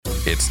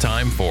It's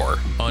time for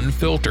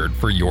Unfiltered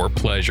for Your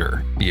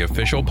Pleasure, the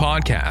official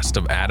podcast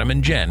of Adam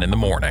and Jen in the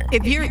morning.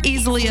 If you're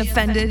easily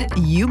offended,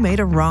 you made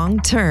a wrong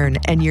turn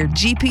and your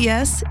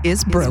GPS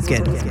is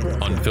broken.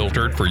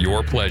 Unfiltered for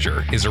Your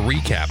Pleasure is a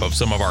recap of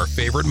some of our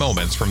favorite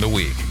moments from the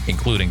week,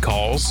 including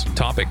calls,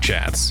 topic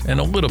chats, and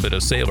a little bit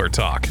of sailor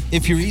talk.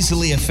 If you're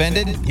easily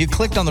offended, you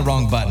clicked on the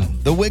wrong button.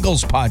 The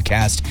Wiggles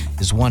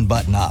podcast is one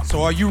button up.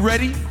 So are you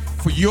ready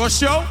for your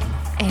show?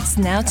 It's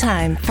now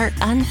time for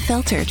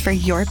Unfiltered for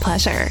Your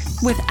Pleasure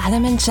with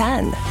Adam and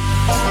Jen.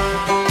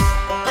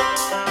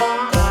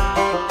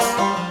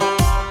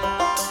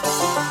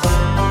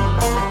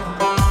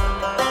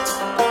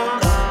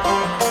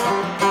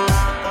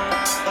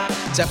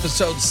 It's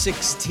episode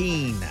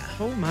 16.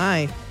 Oh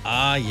my.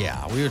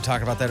 Yeah. We were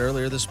talking about that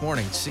earlier this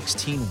morning.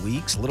 16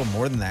 weeks, a little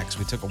more than that because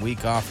we took a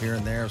week off here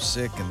and there,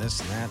 sick and this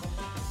and that.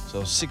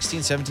 So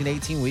 16, 17,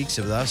 18 weeks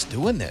of us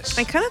doing this.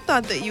 I kind of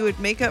thought that you would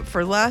make up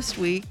for last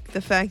week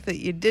the fact that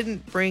you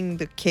didn't bring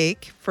the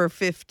cake for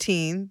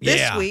 15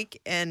 this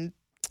week. And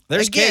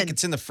there's again, cake.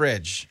 It's in the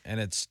fridge, and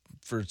it's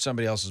for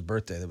somebody else's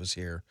birthday that was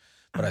here.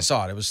 But I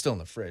saw it. It was still in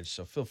the fridge.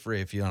 So feel free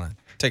if you want to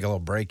take a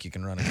little break, you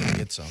can run and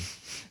get some.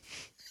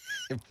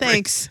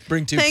 Thanks.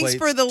 Bring two Thanks plates,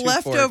 for the 2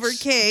 leftover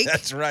forks. cake.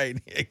 That's right.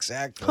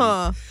 Exactly.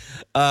 Huh.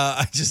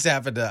 I just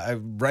happened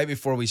to, right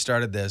before we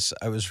started this,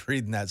 I was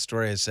reading that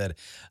story. I said,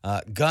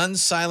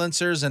 guns,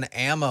 silencers, and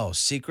ammo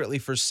secretly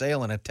for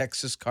sale in a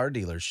Texas car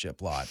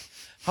dealership lot.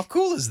 How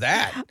cool is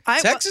that?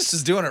 Texas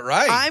is doing it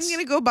right. I'm going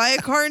to go buy a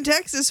car in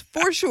Texas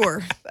for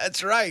sure.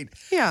 That's right.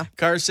 Yeah.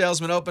 Car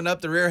salesman opened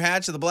up the rear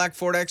hatch of the black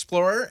Ford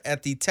Explorer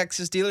at the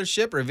Texas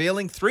dealership,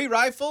 revealing 3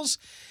 rifles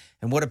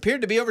and what appeared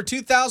to be over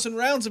 2,000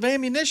 rounds of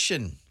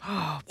ammunition.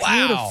 Oh,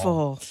 wow.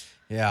 beautiful.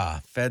 Yeah,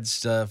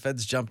 feds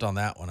jumped on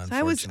that one,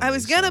 unfortunately. I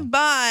was going to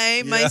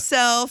buy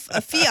myself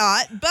a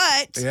Fiat,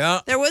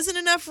 but there wasn't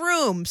enough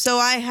room, so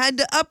I had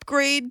to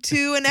upgrade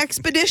to an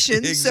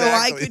Expedition so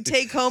I could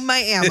take home my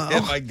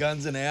ammo. My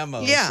guns and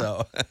ammo. Yeah.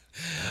 So.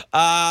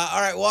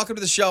 All right, welcome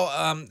to the show.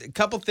 A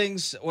couple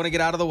things I want to get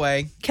out of the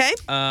way. Okay.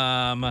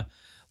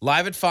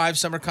 Live at 5,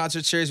 summer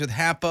concert series with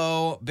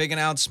Hapo. Big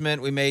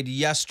announcement we made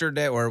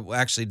yesterday, or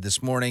actually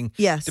this morning.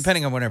 Yes.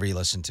 Depending on whenever you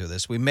listen to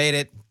this. We made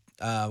it.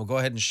 We'll go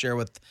ahead and share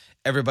with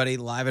everybody.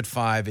 Live at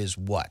 5 is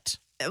what?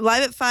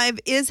 Live at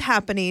 5 is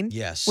happening.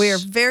 Yes. We are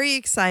very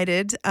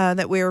excited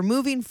that we are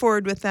moving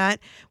forward with that.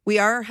 We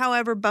are,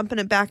 however, bumping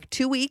it back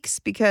 2 weeks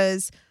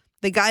because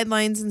the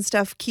guidelines and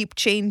stuff keep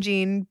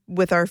changing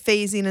with our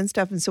phasing and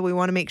stuff. And so we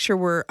want to make sure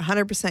we're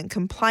 100%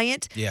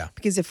 compliant. Yeah.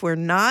 Because if we're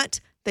not,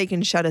 they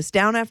can shut us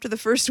down after the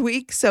first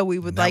week. So we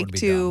would like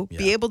to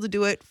be able to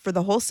do it for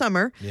the whole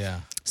summer. Yeah.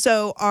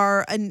 So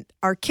our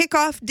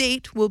kickoff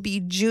date will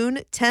be June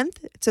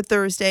 10th. It's a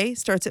Thursday.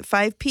 Starts at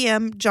 5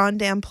 p.m. John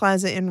Dam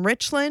Plaza in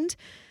Richland.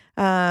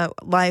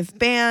 Live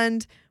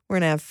band. We're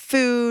going to have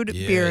food,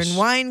 beer and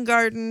wine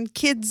garden,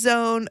 kids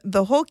zone,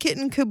 the whole kit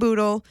and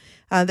caboodle.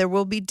 There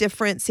will be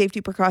different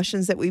safety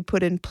precautions that we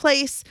put in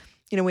place.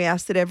 You know, we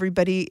ask that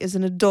everybody is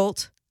an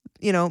adult,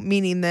 you know,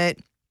 meaning that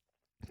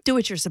do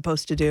what you're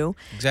supposed to do.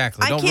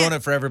 Exactly. Don't ruin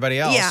it for everybody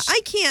else. Yeah,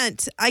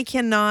 I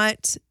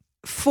cannot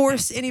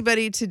force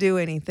anybody to do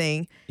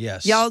anything.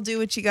 Yes. Y'all do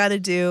what you got to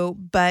do,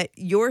 but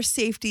your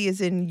safety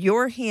is in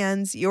your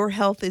hands. Your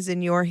health is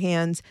in your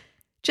hands.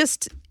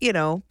 Just, you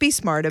know, be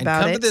smart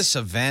about come it. to this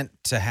event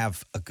to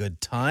have a good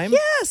time.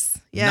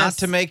 Yes. Not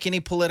to make any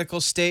political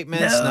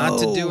statements, not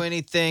to do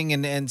anything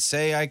and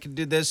say I can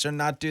do this or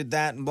not do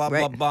that and blah,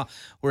 blah, blah.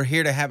 We're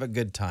here to have a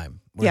good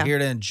time. We're here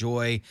to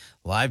enjoy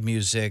live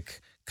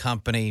music,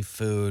 company,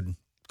 food,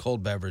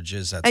 cold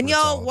beverages. That's and what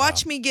it's all y'all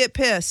watch about. me get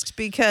pissed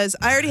because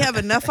I already have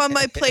enough on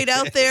my plate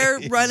out there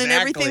running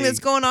everything that's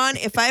going on.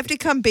 If I have to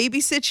come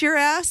babysit your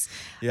ass,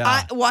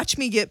 watch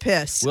me get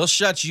pissed. We'll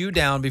shut you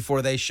down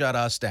before they shut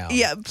us down.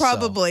 Yeah,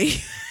 probably.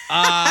 So.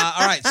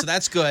 All right, so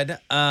that's good.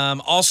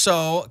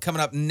 Also,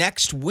 coming up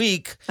next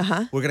week,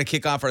 we're going to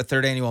kick off our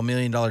 3rd annual $1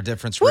 Million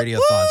Difference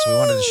Radiothon. So we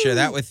wanted to share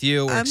that with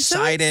you. We're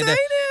excited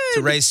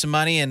to raise some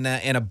money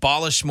and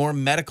abolish more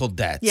medical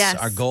debts. Yes.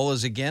 Our goal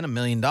is, again, $1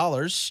 million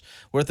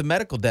worth of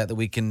medical debt that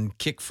we can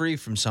kick free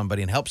from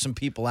somebody and help some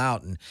people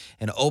out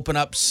and open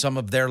up some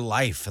of their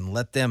life and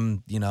let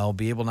them, you know,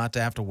 be able not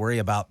to have to worry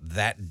about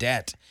that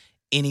debt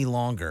any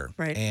longer.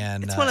 Right.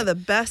 And it's one of the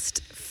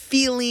best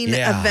feeling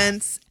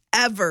events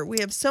ever. We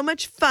have so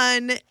much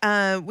fun.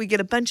 We get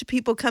a bunch of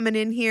people coming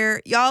in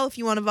here. Y'all, if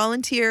you want to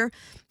volunteer,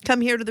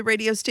 come here to the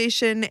radio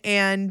station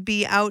and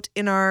be out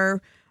in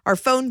our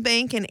phone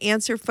bank and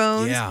answer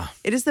phones. Yeah.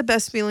 It is the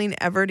best feeling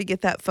ever to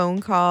get that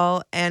phone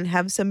call and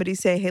have somebody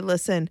say, hey,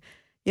 listen,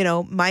 you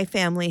know, my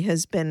family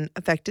has been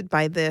affected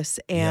by this,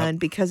 and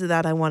because of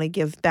that, I want to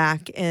give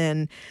back.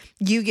 And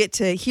you get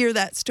to hear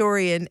that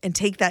story and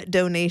take that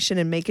donation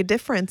and make a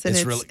difference. And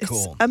it's really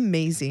cool. It's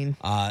amazing.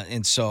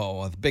 And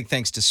so big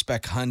thanks to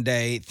Spec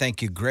Hyundai.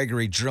 Thank you,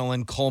 Gregory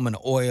Drillin, Coleman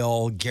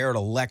Oil, Garrett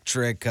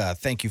Electric.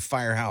 Thank you,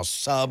 Firehouse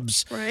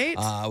Subs. Right.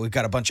 We've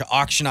got a bunch of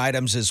auction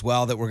items as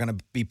well that we're going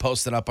to be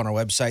posted up on our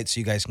website so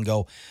you guys can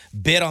go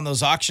bid on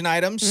those auction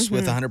items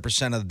with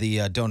 100% of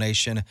the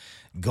donation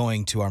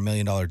going to our $1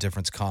 Million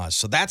Difference cause.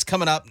 So that's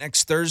coming up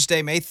next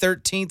Thursday, May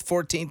 13th,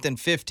 14th, and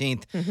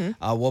 15th.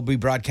 We'll be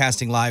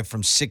broadcasting live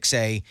from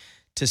 6A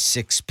to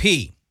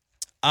 6P.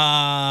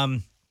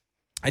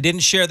 I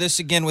didn't share this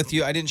again with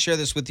you. I didn't share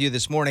this with you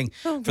this morning.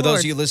 For those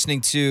of you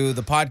listening to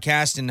the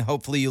podcast, and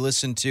hopefully you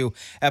listened to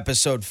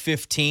episode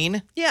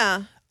 15.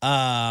 Yeah.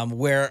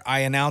 Where I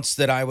announced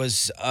that I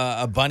was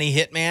a bunny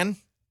hitman.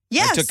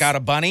 Yes. I took out a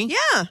bunny.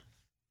 Yeah.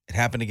 It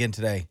happened again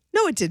today.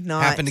 No, it did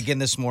not. Happened again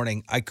this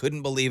morning. I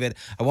couldn't believe it.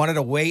 I wanted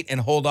to wait and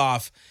hold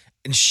off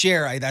and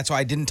share. That's why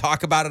I didn't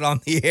talk about it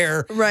on the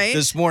air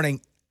this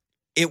morning.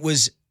 It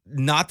was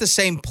not the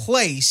same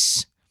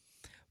place,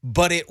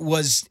 but it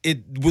was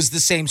the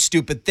same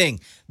stupid thing.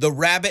 The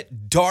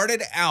rabbit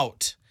darted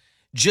out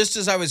just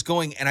as I was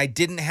going, and I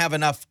didn't have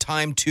enough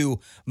time to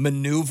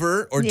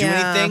maneuver or do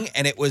anything,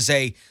 and it was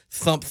a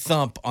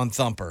thump on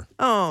Thumper.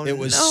 Oh, it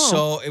was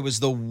it was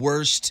the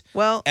worst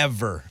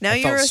ever. Now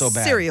you're a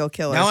serial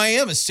killer. Now I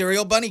am a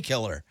serial bunny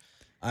killer.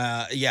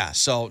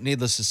 So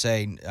needless to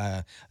say,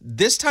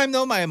 this time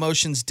though, my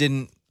emotions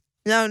didn't.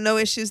 No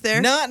issues there?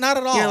 No, not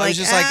at all. I was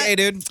just like, hey,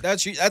 dude,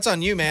 that's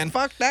on you, man.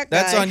 Fuck that guy.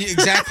 That's on you.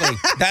 Exactly.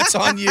 That's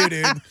on you,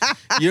 dude.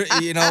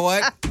 You know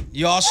what?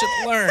 You all should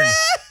learn.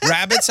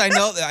 Rabbits, I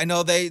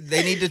know they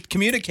need to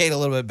communicate a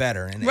little bit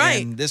better.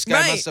 And this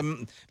guy must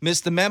have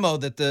missed the memo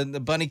that the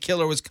bunny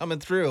killer was coming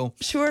through.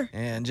 Sure.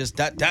 And just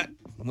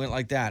went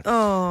like that.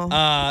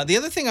 Oh. The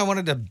other thing I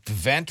wanted to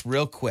vent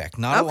real quick,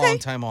 not a long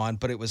time on,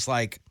 but it was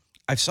like,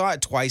 I saw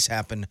it twice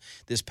happen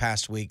this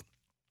past week,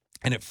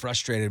 and it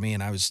frustrated me,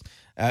 and I was...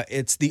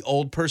 it's the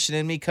old person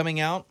in me coming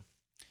out.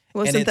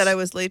 Wasn't that I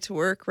was late to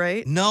work,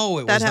 right? No,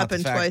 it was not. That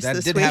happened twice this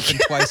week. That did happen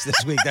twice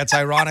this week. That's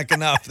ironic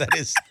enough. That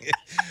is,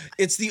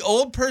 it's the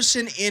old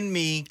person in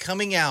me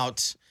coming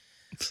out,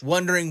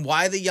 wondering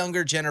why the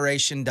younger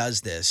generation does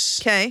this.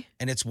 Okay.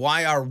 And it's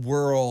why our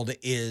world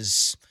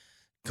is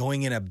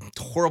going in a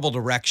horrible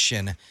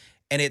direction.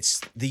 And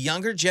it's the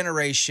younger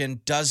generation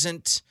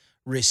doesn't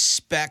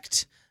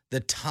respect the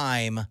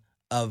time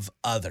of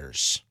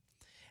others.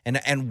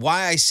 And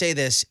why I say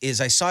this is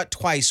I saw it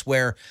twice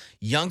where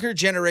younger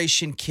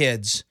generation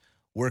kids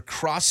were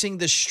crossing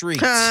the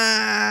street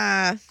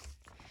and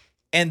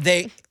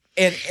they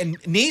and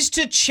knees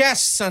to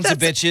chest, sons of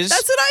bitches.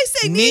 That's what I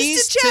say.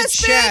 Knees to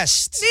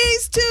chest.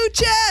 Knees to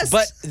chest.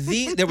 But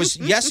there was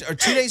 2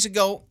 days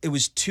ago, it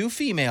was 2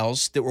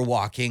 females that were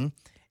walking,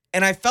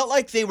 and I felt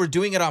like they were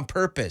doing it on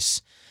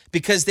purpose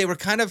because they were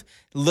kind of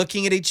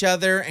looking at each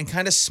other and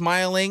kind of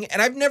smiling.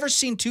 And I've never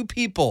seen 2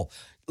 people,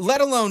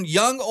 let alone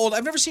young, old.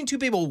 I've never seen 2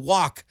 people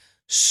walk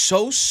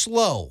so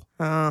slow.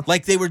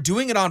 Like they were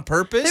doing it on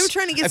purpose. They were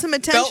trying to get some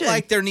attention. I felt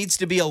like there needs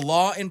to be a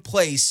law in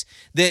place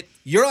that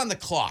you're on the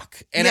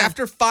clock. And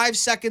after 5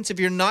 seconds, if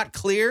you're not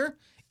clear,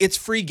 it's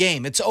free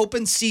game. It's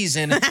open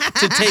season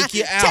to take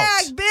you out.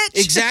 Tag, bitch.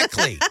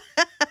 Exactly.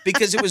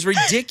 Because it was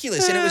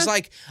ridiculous. And it was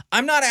like,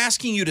 I'm not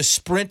asking you to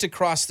sprint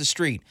across the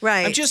street.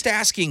 Right. I'm just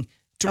asking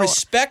to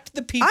respect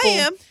the people. I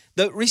am.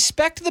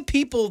 Respect the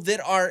people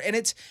that are, and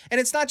it's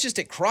not just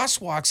at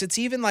crosswalks. It's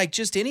even like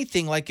just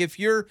anything. Like if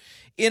you're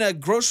in a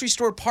grocery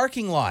store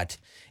parking lot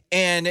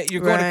and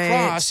you're going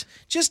across,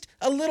 just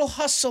a little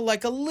hustle,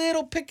 like a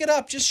little pick it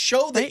up. Just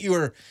show that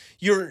you're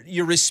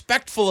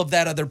respectful of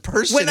that other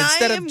person. When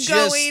instead I am of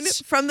going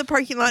from the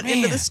parking lot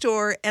into the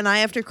store and I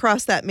have to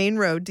cross that main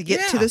road to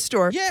get to the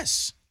store,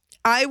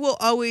 I will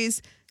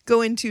always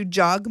go into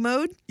jog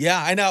mode.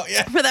 Yeah, I know.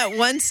 Yeah, for that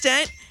one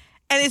stint.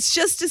 And it's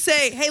just to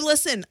say, hey,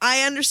 listen,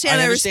 I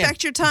understand. I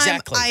respect your time.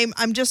 Exactly.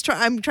 I'm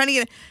trying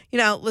to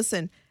get,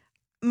 listen,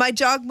 my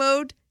jog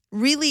mode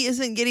really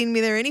isn't getting me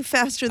there any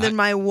faster than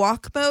my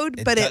walk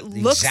mode, but it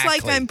looks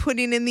like I'm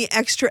putting in the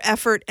extra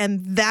effort,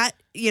 and that,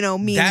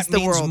 means the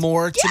world. That means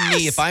more to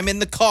me if I'm in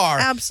the car.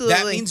 Absolutely.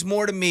 That means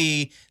more to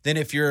me than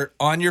if you're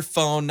on your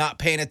phone, not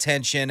paying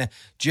attention,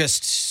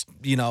 just,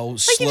 slowly.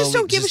 Like you just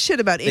don't give a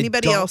shit about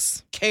anybody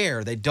else.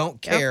 They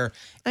don't care.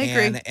 I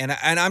agree. And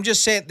I'm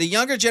just saying, the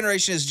younger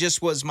generation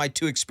was my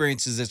 2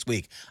 experiences this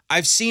week.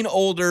 I've seen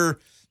 20s,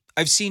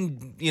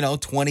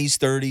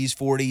 30s,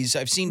 40s.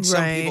 I've seen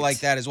some people like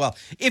that as well.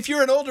 If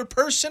you're an older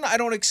person, I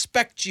don't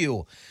expect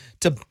you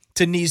to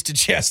knees to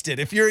chest it.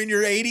 If you're in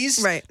your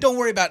 80s, don't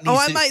worry about knees.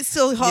 I might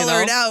still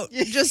holler it out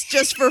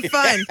just for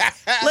fun.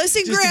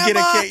 Listen,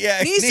 Grandma,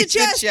 knees to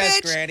chest,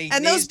 bitch. Granny.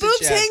 And knees those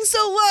boobs hang so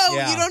low,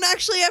 you don't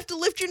actually have to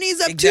lift your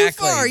knees up too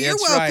far. You're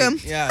welcome.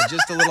 Right. Yeah,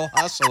 just a little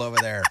hustle over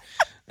there.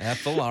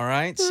 Ethel, all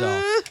right.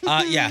 So,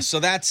 so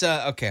that's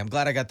okay. I'm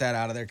glad I got that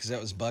out of there because that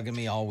was bugging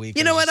me all week.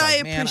 You know what? I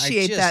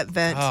appreciate that,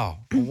 Vent. I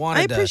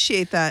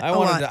appreciate that a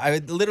lot. I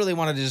literally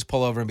wanted to just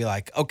pull over and be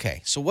like,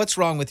 okay, so what's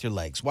wrong with your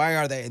legs? Why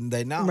are they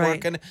not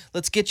working?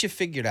 Let's get you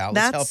figured out.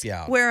 Let's help you out.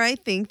 That's where I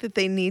think that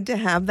they need to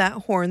have that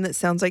horn that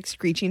sounds like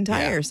screeching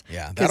tires.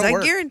 Yeah, because I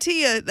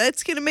guarantee you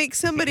that's going to make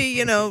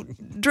somebody,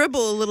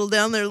 dribble a little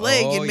down their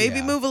leg and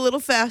maybe move a little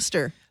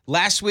faster.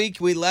 Last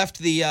week we left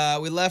the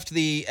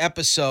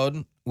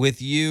episode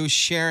with you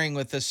sharing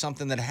with us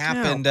something that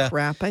happened. Oh,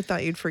 crap. I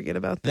thought you'd forget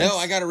about this. No,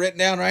 I got it written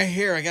down right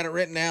here. I got it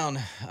written down.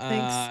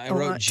 Thanks I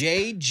wrote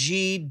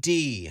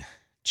JGD.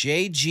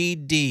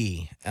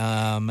 JGD,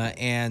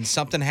 and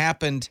something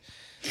happened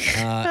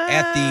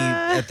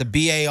at the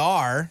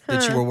BAR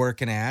that you were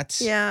working at.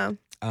 Yeah.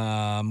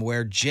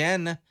 Where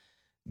Jen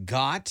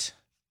got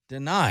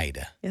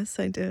denied. Yes,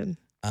 I did.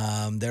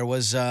 There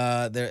was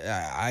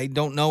I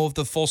don't know of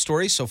the full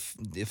story, so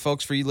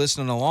folks, for you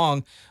listening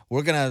along,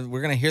 we're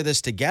gonna hear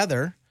this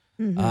together.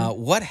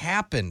 What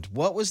happened?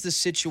 What was the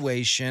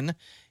situation?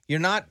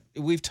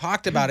 We've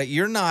talked about it.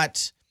 You're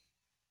not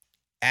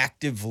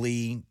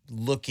actively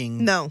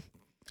looking. No,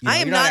 I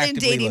am not in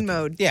dating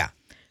mode. Yeah.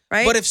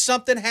 Right. But if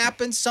something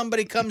happens,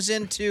 somebody comes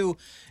into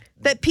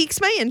that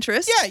piques my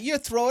interest. Yeah, you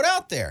throw it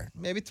out there.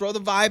 Maybe throw the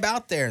vibe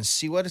out there and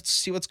see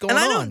what's going on. And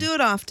I don't do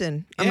it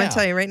often. I'm going to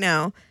tell you right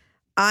now.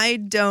 I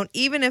don't,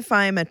 even if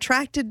I'm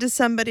attracted to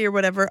somebody or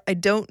whatever, I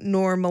don't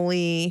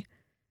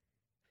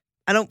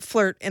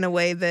flirt in a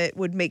way that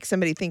would make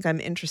somebody think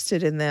I'm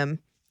interested in them,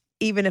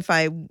 even if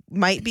I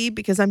might be,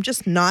 because I'm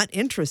just not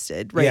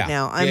interested right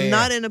now. I'm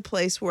not in a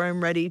place where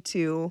I'm ready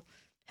to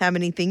have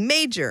anything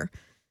major.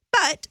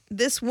 But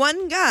this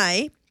one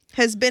guy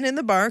has been in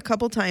the bar a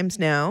couple times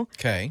now.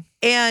 Okay.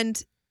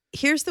 And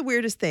here's the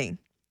weirdest thing.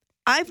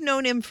 I've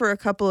known him for a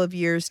couple of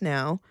years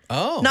now.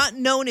 Oh. Not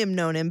known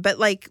him, but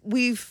like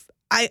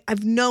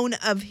I've known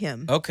of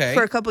him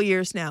for a couple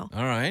years now.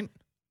 All right.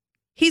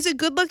 He's a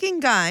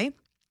good-looking guy,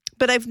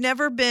 but I've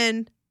never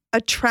been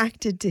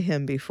attracted to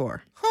him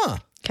before. Huh.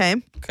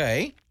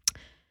 Okay.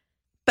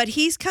 But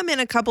he's come in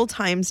a couple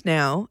times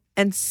now,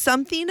 and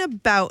something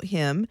about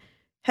him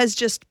has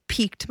just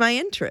piqued my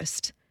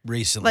interest.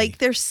 Recently.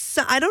 Like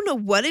I don't know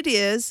what it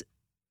is,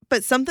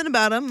 but something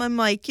about him, I'm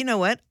like, you know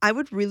what? I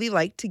would really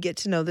like to get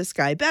to know this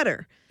guy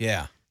better.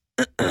 Yeah.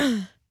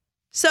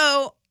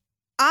 So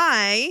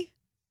I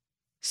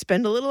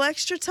spend a little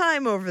extra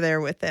time over there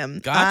with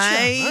him. Gotcha.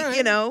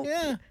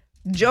 I,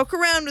 joke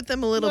around with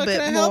him a little bit more.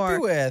 What can I help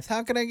you with?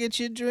 How can I get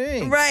you a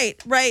drink? Right.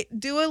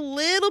 Do a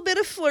little bit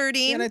of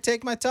flirting. Can I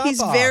take my top off?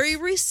 He's very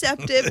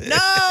receptive.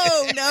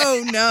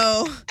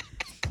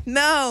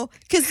 No,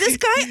 because this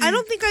guy, I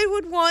don't think I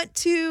would want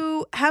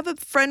to have a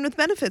friend with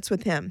benefits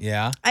with him.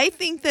 Yeah. I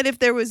think that if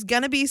there was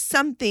going to be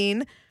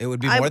something. It would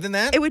be more than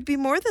that? It would be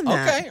more than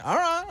that. Okay, all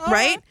right.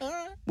 Right?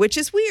 Which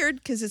is weird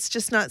because it's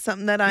just not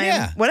something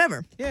that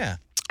whatever. Yeah.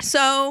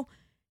 So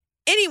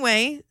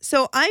anyway,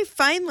 I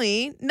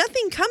finally,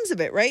 nothing comes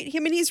of it, right? I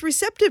mean, he's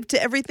receptive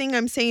to everything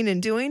I'm saying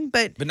and doing,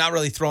 but not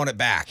really throwing it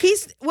back.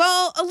 He's, a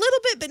little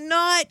bit, but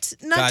not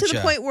to the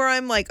point where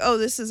I'm like, oh,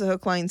 this is a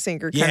hook, line,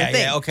 sinker kind of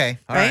thing. Yeah, okay.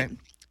 All right.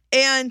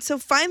 And so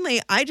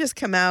finally, I just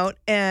come out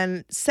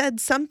and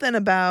said something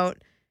about,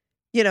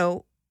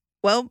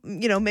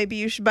 maybe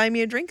you should buy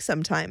me a drink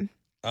sometime.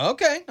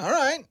 Okay. All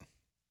right.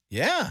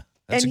 Yeah.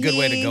 That's a good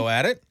way to go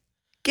at it.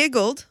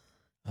 Giggled.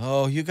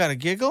 Oh, you got a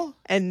giggle?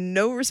 And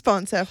no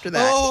response after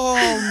that.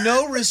 Oh,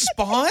 no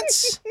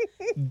response?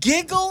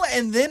 Giggle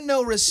and then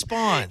no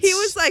response. He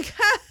was like,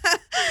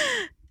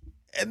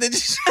 and then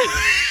just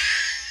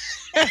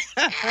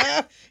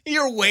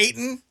you're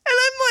waiting. And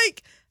I'm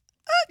like,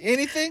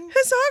 anything?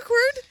 It's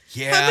awkward.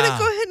 Yeah. I'm going to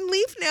go ahead and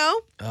leave now.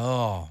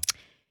 Oh.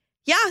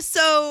 Yeah,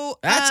 so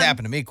that's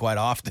happened to me quite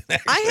often.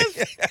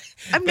 Actually.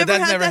 I've never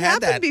had that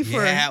happen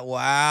before. Yeah,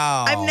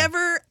 wow. I've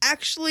never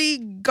actually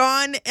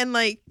gone and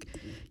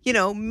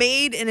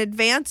made an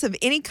advance of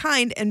any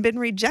kind and been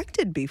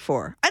rejected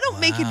before. I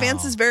don't make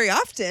advances very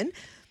often.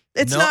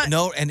 It's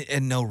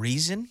and no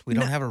reason. We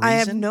don't have a reason. I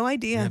have no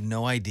idea. I have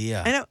no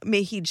idea. I don't.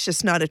 Maybe he's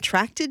just not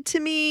attracted to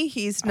me.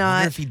 He's not. I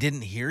wonder if he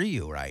didn't hear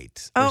you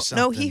right. Oh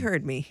no, he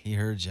heard me. He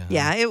heard you.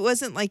 Yeah, it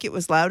wasn't like it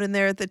was loud in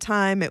there at the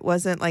time. It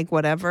wasn't like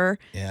whatever.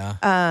 Yeah.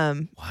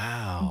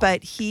 Wow.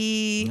 But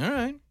he. All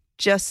right.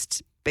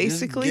 Just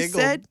basically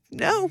said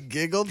no.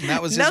 Giggled. And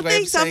that was his no way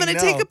thanks. of I'm saying going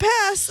to take a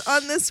pass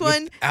on this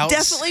one.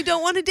 Definitely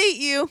don't want to date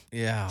you.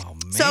 Yeah. Oh,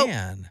 man.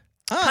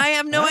 So I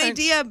have no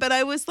idea, but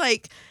I was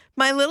like.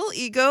 My little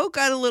ego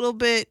got a little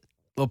bit...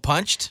 A little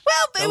punched?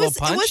 Well, it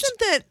wasn't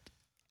that...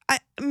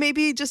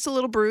 maybe just a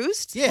little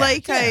bruised. Yeah. I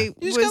you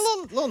just got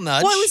a little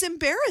nudge. Well, I was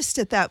embarrassed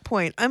at that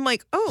point. I'm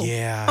like, oh.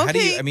 Yeah.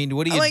 Okay.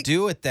 What do you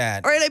do with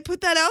that? All right, I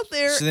put that out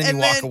there. So then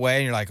you walk away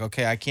and you're like,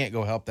 okay, I can't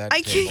go help that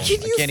table.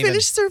 Can you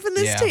finish serving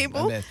this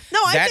table? I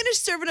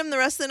finished serving him the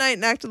rest of the night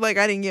and acted like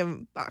I didn't give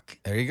him a fuck.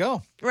 There you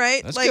go.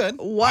 Right? That's good.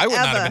 Whatever. I would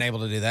not have been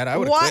able to do that. I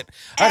would have quit.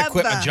 I would have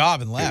quit my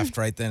job and left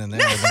right then and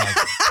there. I'd been like,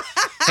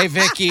 hey,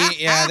 Vicky,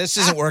 this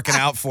isn't working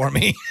out for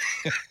me.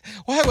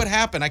 Why would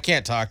happen? I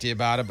can't talk to you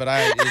about it, but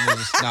I'm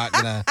just not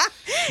going to,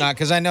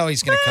 because I know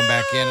he's going to come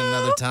back in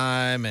another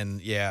time. And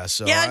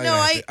so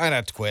I'd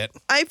have to quit.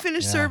 I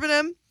finished serving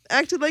him,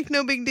 acted like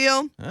no big deal.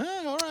 All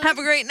right. Have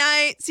a great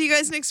night. See you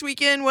guys next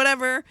weekend,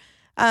 whatever.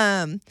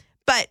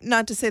 But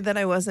not to say that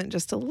I wasn't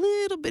just a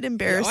little bit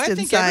embarrassed I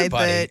think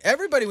inside.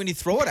 Everybody, when you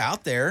throw it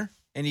out there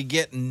and you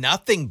get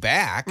nothing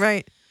back.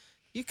 Right.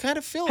 You kind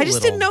of feel I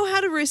just didn't know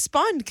how to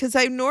respond because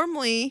I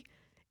normally,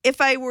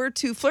 if I were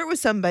to flirt with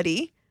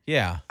somebody,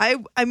 I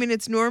mean,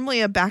 it's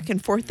normally a back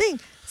and forth thing.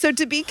 So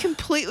to be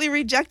completely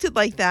rejected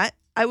like that,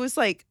 I was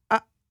like,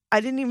 I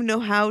didn't even know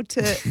how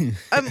to,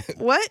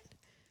 what?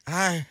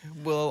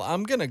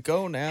 I'm gonna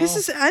go now.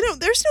 There's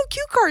no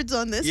cue cards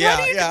on this. Yeah,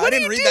 what I do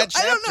didn't you read do? that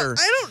chapter.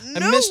 I don't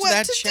know I missed what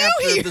that to chapter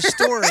do of the here.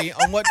 story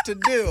on what to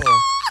do.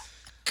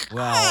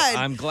 Well, God.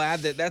 I'm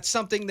glad that's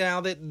something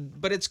now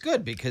but it's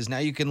good because now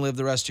you can live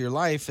the rest of your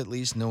life at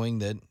least knowing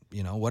that,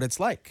 what it's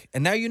like.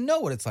 And now you know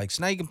what it's like.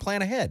 So now you can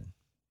plan ahead.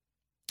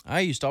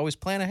 I used to always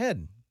plan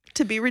ahead.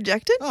 To be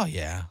rejected? Oh,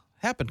 yeah.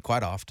 Happened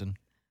quite often.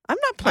 I'm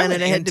not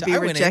planning ahead to be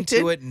rejected.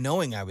 I went into it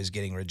knowing I was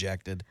getting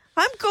rejected.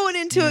 I'm going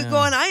into it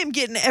going, I am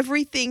getting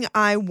everything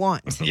I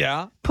want.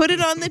 Yeah. Put it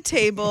on the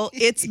table.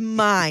 It's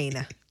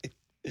mine.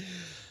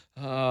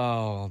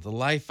 Oh, the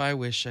life I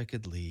wish I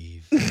could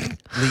lead.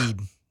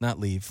 Not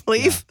leave.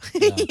 Leave?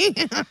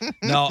 Yeah.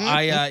 No,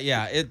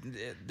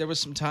 there was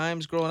some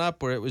times growing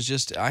up where it was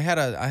just, I had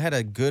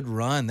a good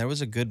run. There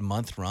was a good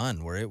month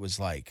run where it was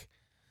like,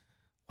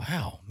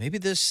 wow, maybe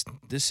this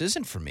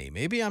isn't for me.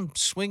 Maybe I'm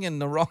swinging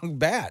the wrong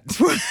bat.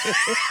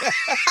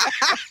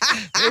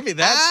 Maybe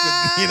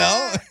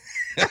that's,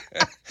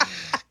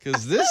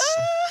 because this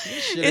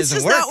shit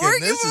isn't working.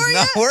 This is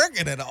not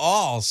working at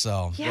all.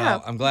 So,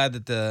 well, I'm glad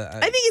that I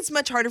think it's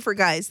much harder for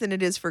guys than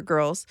it is for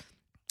girls.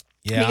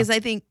 Yeah. Because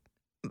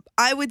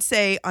I would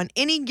say on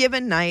any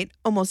given night,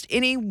 almost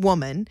any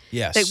woman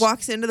that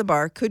walks into the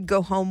bar could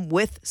go home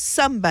with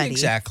somebody.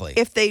 Exactly.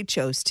 If they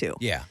chose to.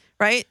 Yeah.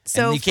 Right?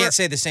 So and you can't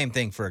say the same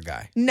thing for a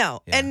guy.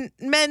 No. Yeah. And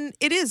men,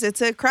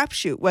 it's a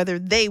crapshoot whether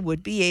they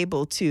would be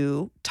able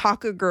to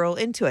talk a girl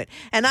into it.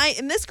 And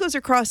this goes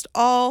across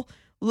all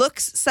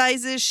looks,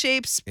 sizes,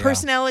 shapes,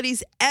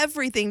 personalities,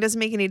 everything. Doesn't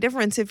make any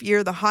difference if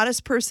you're the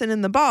hottest person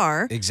in the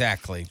bar.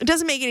 Exactly. It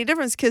doesn't make any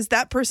difference because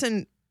that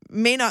person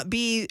may not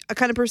be a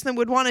kind of person that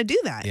would want to do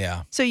that.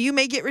 Yeah. So you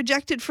may get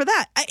rejected for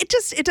that. It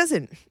doesn't,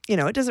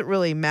 it doesn't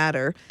really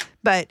matter.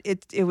 But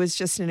it was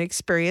just an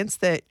experience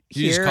that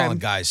you're just calling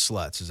guys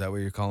sluts. Is that what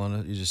you're calling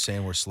it? You're just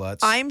saying we're sluts?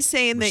 I'm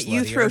saying that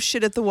you throw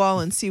shit at the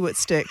wall and see what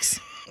sticks.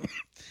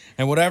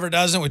 And whatever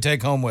doesn't, we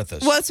take home with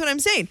us. Well, that's what I'm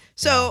saying.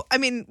 So,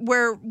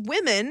 where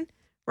women,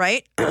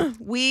 right,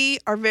 we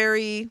are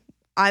very,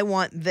 I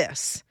want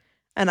this.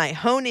 And I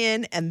hone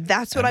in, and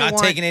that's what I want. I'm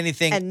not taking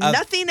anything. And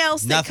nothing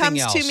else that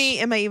comes to me,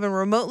 am I even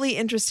remotely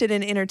interested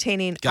in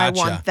entertaining? Gotcha.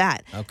 I want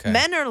that. Okay.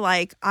 Men are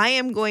like, I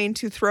am going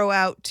to throw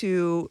out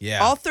to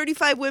all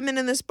 35 women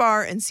in this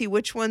bar and see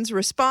which ones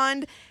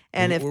respond.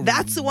 And if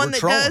that's the one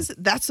that does,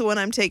 that's the one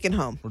I'm taking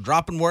home. We're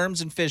dropping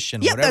worms and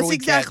fishing. Yeah, that's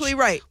exactly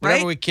right.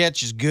 Whatever we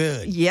catch is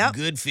good. Yep.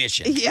 Good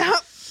fishing. Yep.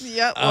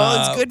 Yep.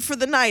 Well, it's good for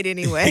the night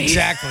anyway.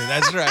 Exactly.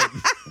 That's right.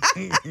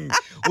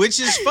 Which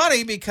is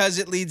funny because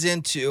it leads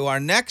into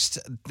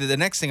the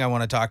next thing I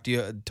want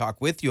to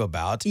talk with you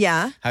about.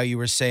 Yeah. How you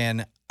were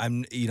saying,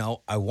 I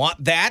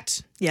want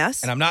that.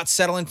 Yes. And I'm not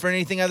settling for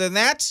anything other than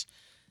that.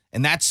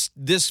 And that's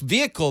this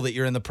vehicle that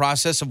you're in the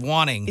process of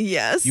wanting.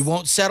 Yes. You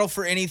won't settle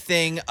for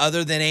anything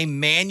other than a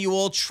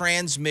manual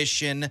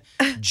transmission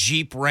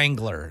Jeep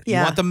Wrangler. Yeah.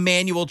 You want the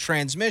manual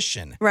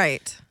transmission.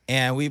 Right.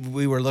 And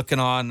we were looking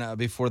on,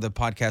 before the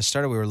podcast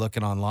started, we were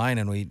looking online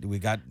and we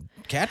got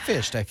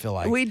catfished, I feel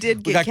like. We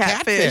did get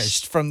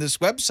catfished from this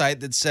website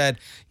that said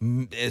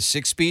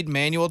 6-speed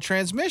manual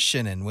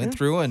transmission and went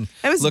through and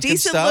it was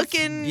decent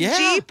looking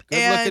Jeep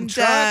good-looking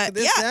truck,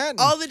 that.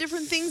 All the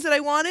different things that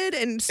I wanted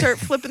and start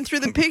flipping through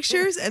the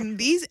pictures and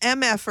these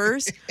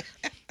MFers,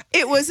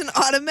 it was an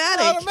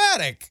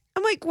automatic.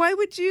 I'm like, why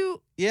would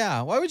you?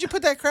 Yeah, why would you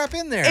put that crap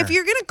in there? If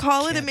you're going to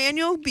call it a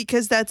manual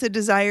because that's a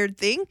desired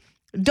thing,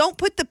 don't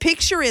put the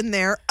picture in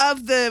there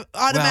of the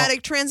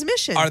automatic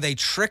transmission. Are they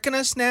tricking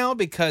us now?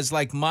 Because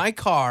like my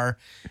car,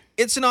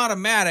 it's an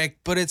automatic,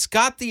 but it's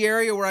got the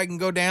area where I can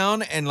go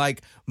down and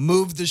like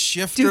move the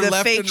shifter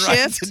left and right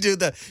shift. to do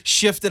the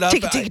shift it up.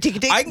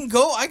 I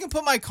can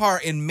put my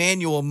car in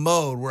manual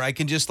mode where I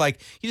can just you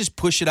just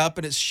push it up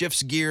and it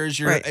shifts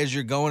gears as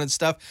you're going and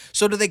stuff.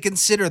 So do they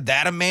consider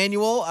that a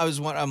manual?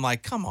 I'm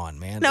like, come on,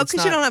 man. No,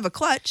 because you don't have a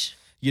clutch.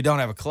 You don't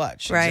have a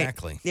clutch, right?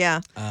 Exactly.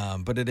 Yeah.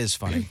 But it is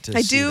funny to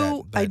see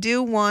that. I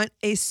do want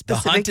a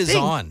specific thing. The hunt is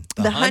on.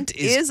 The hunt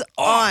is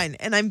on.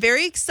 And I'm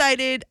very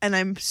excited, and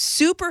I'm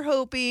super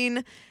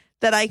hoping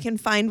that I can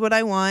find what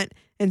I want,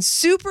 and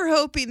super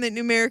hoping that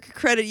New America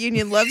Credit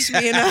Union loves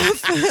me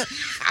enough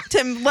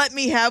to let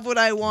me have what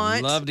I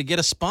want. Love to get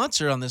a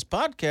sponsor on this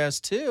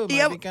podcast, too. It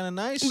might be kind of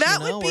nice. That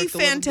would be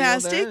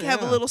fantastic.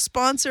 Have a little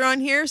sponsor on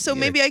here, so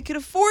maybe I could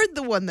afford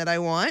the one that I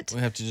want.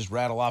 We have to just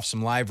rattle off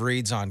some live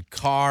reads on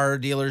car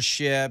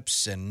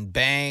dealerships and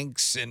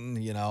banks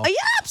and, yeah,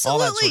 absolutely. All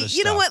that sort of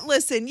you know what?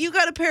 Listen, you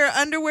got a pair of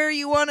underwear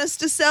you want us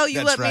to sell,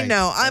 let me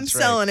know. I'm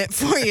selling it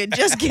for you.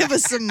 Just give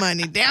us some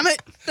money, damn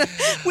it.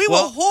 We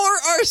will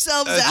whore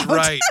ourselves out.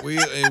 Right.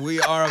 We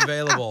are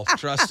available.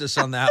 Trust us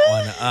on that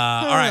one.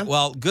 All right.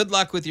 Well, good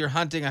luck with your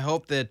hunting. I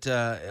hope that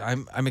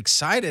I'm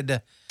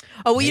excited.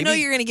 Oh, well, you know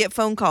Maybe. you're going to get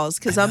phone calls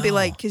because I'll be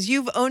like, because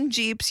you've owned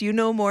Jeeps, you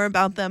know more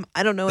about them.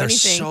 I don't know They're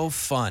anything. so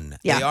fun.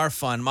 Yeah. They are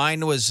fun.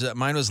 Mine was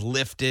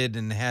lifted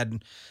and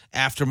had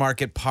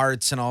aftermarket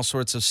parts and all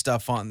sorts of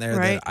stuff on there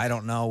Right. that I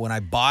don't know when I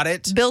bought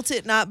it. Built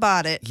it, not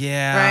bought it.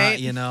 Yeah, Right?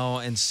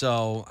 and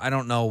so I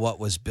don't know what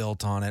was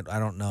built on it. I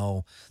don't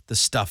know the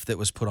stuff that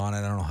was put on it.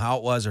 I don't know how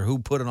it was or who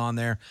put it on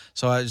there.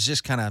 So I was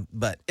just kind of,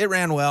 but it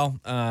ran well.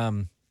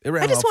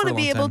 I just want to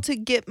be able to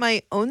get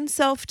my own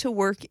self to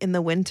work in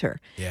the winter.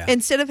 Yeah.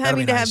 Instead of That'll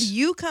having be to have nice.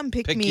 you come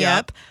pick me you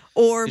up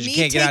or 'Cause you me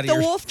can't get out take of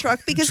the your wolf truck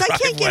because I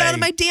can't get out of driveway.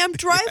 my damn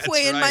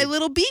driveway in my right.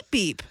 little beep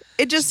beep.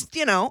 It just,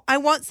 I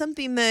want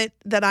something that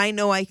I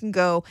know I can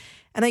go.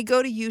 And I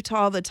go to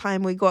Utah all the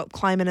time. We go up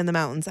climbing in the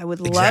mountains. I would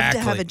love to have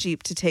Exactly. a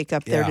Jeep to take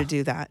up there Yeah. to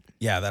do that.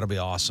 Yeah, that'll be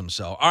awesome.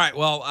 So, all right.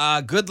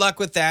 Well, good luck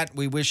with that.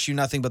 We wish you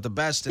nothing but the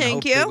best, and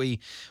Thank hope you. that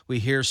we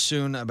hear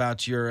soon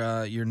about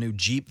your new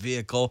Jeep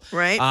vehicle.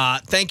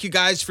 Right. Thank you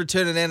guys for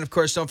tuning in. Of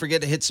course, don't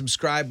forget to hit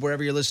subscribe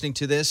wherever you're listening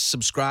to this.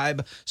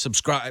 Subscribe.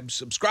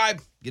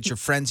 Get your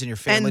friends and your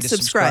family And to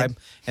subscribe.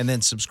 and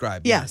then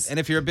subscribe. Yes. And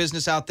if you're a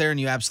business out there and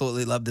you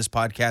absolutely love this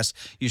podcast,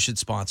 you should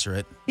sponsor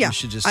it. Yeah. You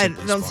should just. I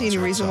simply don't see any sponsor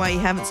it. reason So- why you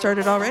haven't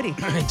started already.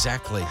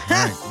 Exactly. All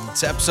right.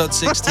 It's episode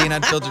 16,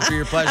 Unfiltered for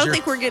Your Pleasure. I don't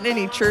think we're getting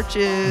any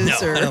churches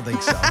No, or. I don't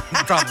think so.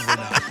 Probably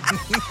not.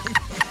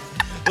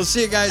 We'll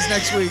see you guys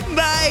next week.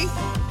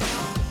 Bye.